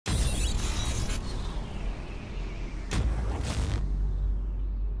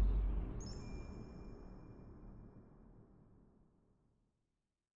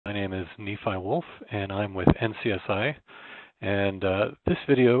My name is Nephi Wolf, and I'm with NCSI. And this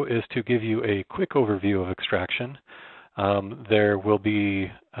video is to give you a quick overview of extraction. There will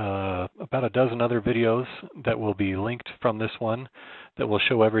be about a dozen other videos that will be linked from this one that will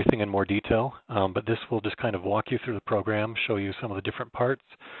show everything in more detail. But this will just kind of walk you through the program, show you some of the different parts,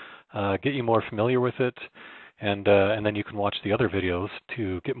 get you more familiar with it, and then you can watch the other videos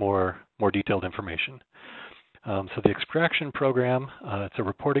to get more detailed information. So the extraction program, it's a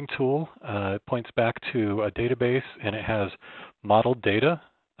reporting tool. It points back to a database and it has modeled data.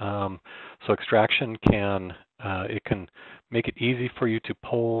 So extraction can make it easy for you to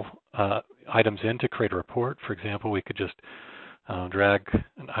pull items in to create a report. For example, we could just drag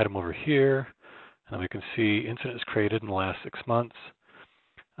an item over here, and we can see incidents created in the last 6 months.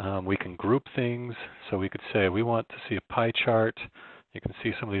 We can group things. So we could say we want to see a pie chart. You can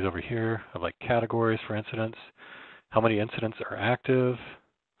see some of these over here of like categories for incidents. How many incidents are active?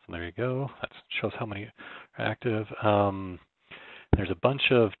 So there you go. That shows how many are active. There's a bunch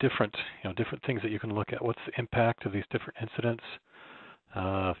of different things that you can look at. What's the impact of these different incidents?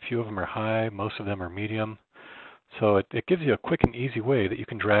 A few of them are high. Most of them are medium. So it gives you a quick and easy way that you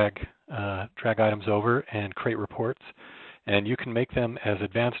can drag items over and create reports, and you can make them as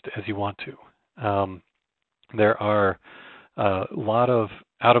advanced as you want to. There are a lot of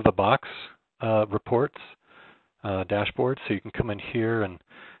out-of-the-box reports, dashboards, so you can come in here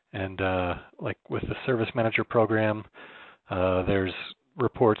and like with the Service Manager program, there's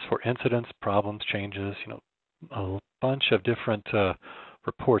reports for incidents, problems, changes, a bunch of different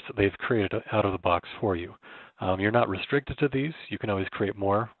reports that they've created out of the box for you. You're not restricted to these. You can always create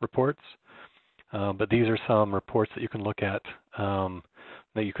more reports, but these are some reports that you can look at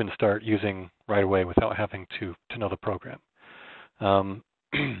that you can start using right away without having to know the program.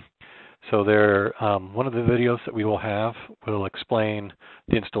 So one of the videos that we will have will explain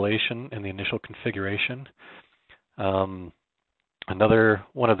the installation and the initial configuration. Another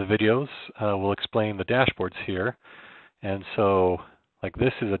one of the videos will explain the dashboards here. And so like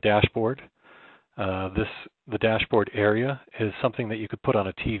this is a dashboard. The dashboard area is something that you could put on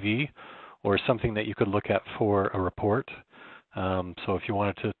a TV or something that you could look at for a report. So if you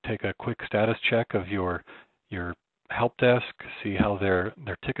wanted to take a quick status check of your help desk, see how their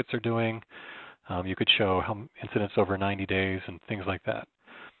tickets are doing, you could show how incidents over 90 days and things like that.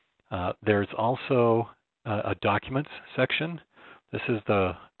 There's also a documents section. This is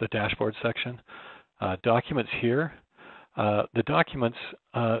the dashboard section. Documents here. The documents,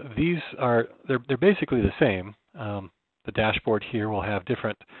 they're basically the same. The dashboard here will have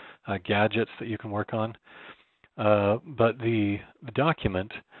different gadgets that you can work on. But the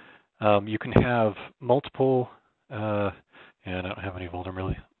document, you can have multiple, and I don't have any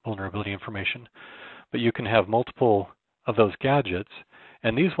vulnerability information, but you can have multiple of those gadgets,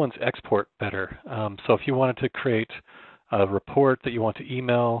 and these ones export better. So if you wanted to create a report that you want to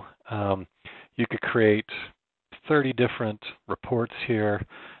email, you could create 30 different reports here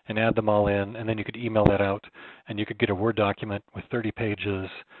and add them all in, and then you could email that out, and you could get a Word document with 30 pages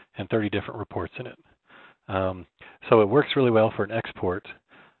and 30 different reports in it. So it works really well for an export,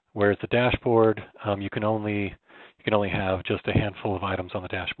 whereas the dashboard, you can only have just a handful of items on the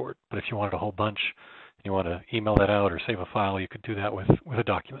dashboard. But if you wanted a whole bunch, and you want to email that out or save a file, you could do that with a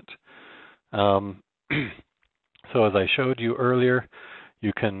document. So as I showed you earlier,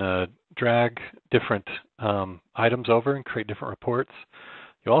 you can drag different items over and create different reports.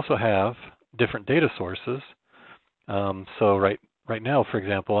 You also have different data sources. So right now, for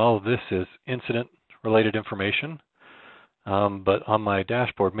example, all of this is incident-related information. But on my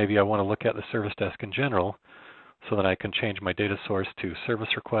dashboard, maybe I want to look at the service desk in general, so that I can change my data source to service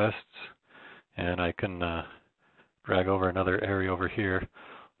requests, and I can drag over another area over here.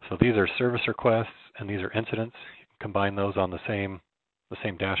 So these are service requests, and these are incidents. You can combine those on the same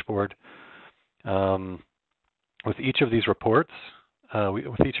dashboard. With each of these reports,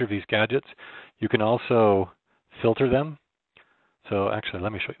 with each of these gadgets, you can also filter them. So actually,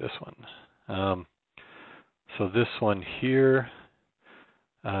 let me show you this one. So this one here,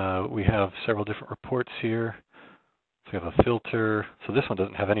 we have several different reports here. So we have a filter. So this one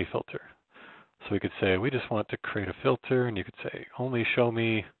doesn't have any filter. So we could say, we just want to create a filter, and you could say, only show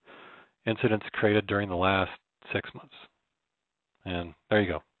me incidents created during the last 6 months. And there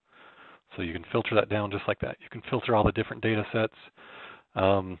you go. So you can filter that down just like that. You can filter all the different data sets.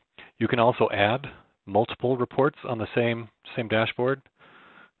 You can also add multiple reports on the same dashboard.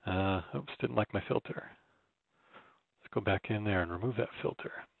 Oops, didn't like my filter. Let's go back in there and remove that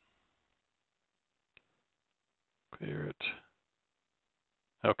filter. Clear it.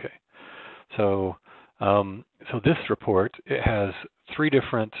 Okay. So So this report, it has 3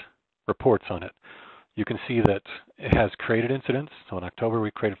 different reports on it. You can see that it has created incidents. So in October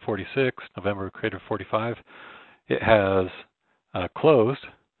we created 46, November we created 45. It has closed.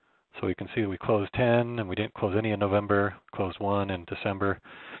 So we can see that we closed 10 and we didn't close any in November, closed 1 in December.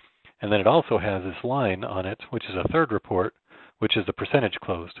 And then it also has this line on it, which is a 3rd report, which is the percentage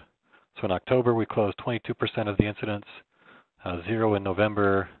closed. So in October we closed 22% of the incidents, 0 in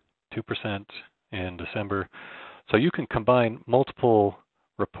November, 2% in December. So you can combine multiple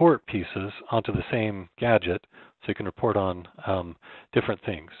report pieces onto the same gadget, so you can report on different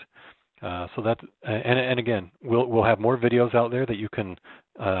things. So that, and again, we'll have more videos out there that you can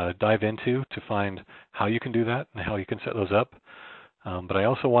dive into to find how you can do that and how you can set those up. But I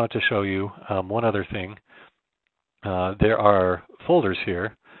also wanted to show you one other thing. There are folders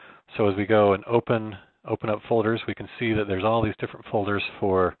here. So as we go and open up folders, we can see that there's all these different folders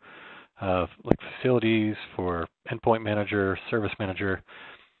for like facilities, for endpoint manager, service manager.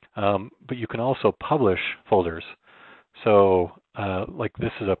 But you can also publish folders. So like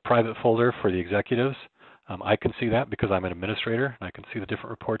this is a private folder for the executives. I can see that because I'm an administrator and I can see the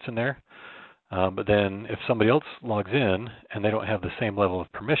different reports in there. But then if somebody else logs in and they don't have the same level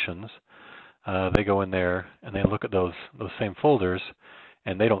of permissions, they go in there and they look at those same folders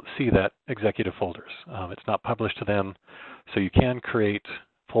and they don't see that executive folders. It's not published to them. So you can create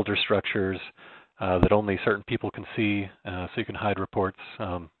folder structures that only certain people can see, so you can hide reports,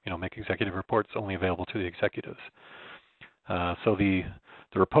 make executive reports only available to the executives. So the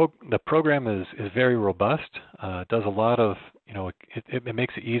program is very robust. It does a lot of, it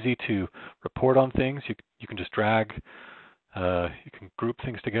makes it easy to report on things. You can just drag, you can group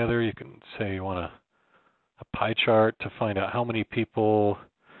things together. You can say you want a pie chart to find out how many people,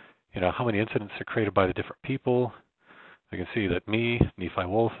 how many incidents are created by the different people. You can see that Nephi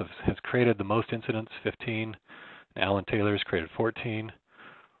Wolf, has created the most incidents, 15, and Alan Taylor has created 14.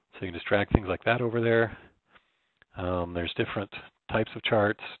 So you can just drag things like that over there. There's different types of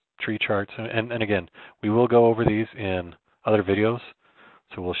charts, tree charts, and again, we will go over these in other videos.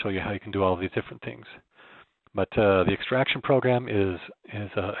 So we'll show you how you can do all of these different things. But the extraction program is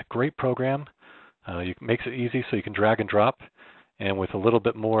a great program. It makes it easy so you can drag and drop. And with a little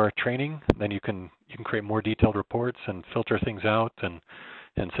bit more training, then you can create more detailed reports and filter things out and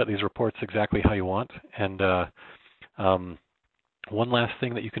set these reports exactly how you want. And one last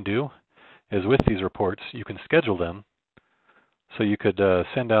thing that you can do is with these reports, you can schedule them. So you could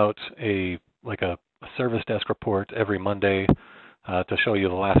send out a service desk report every Monday to show you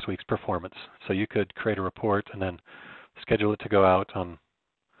the last week's performance. So you could create a report and then schedule it to go out on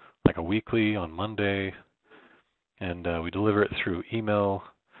like a weekly on Monday. And we deliver it through email,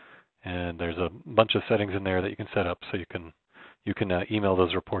 and there's a bunch of settings in there that you can set up so you can email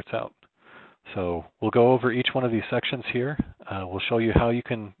those reports out. So we'll go over each one of these sections here. We'll show you how you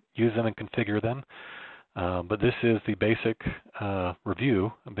can use them and configure them. But this is the basic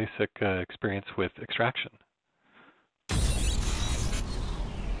review, a basic experience with extraction.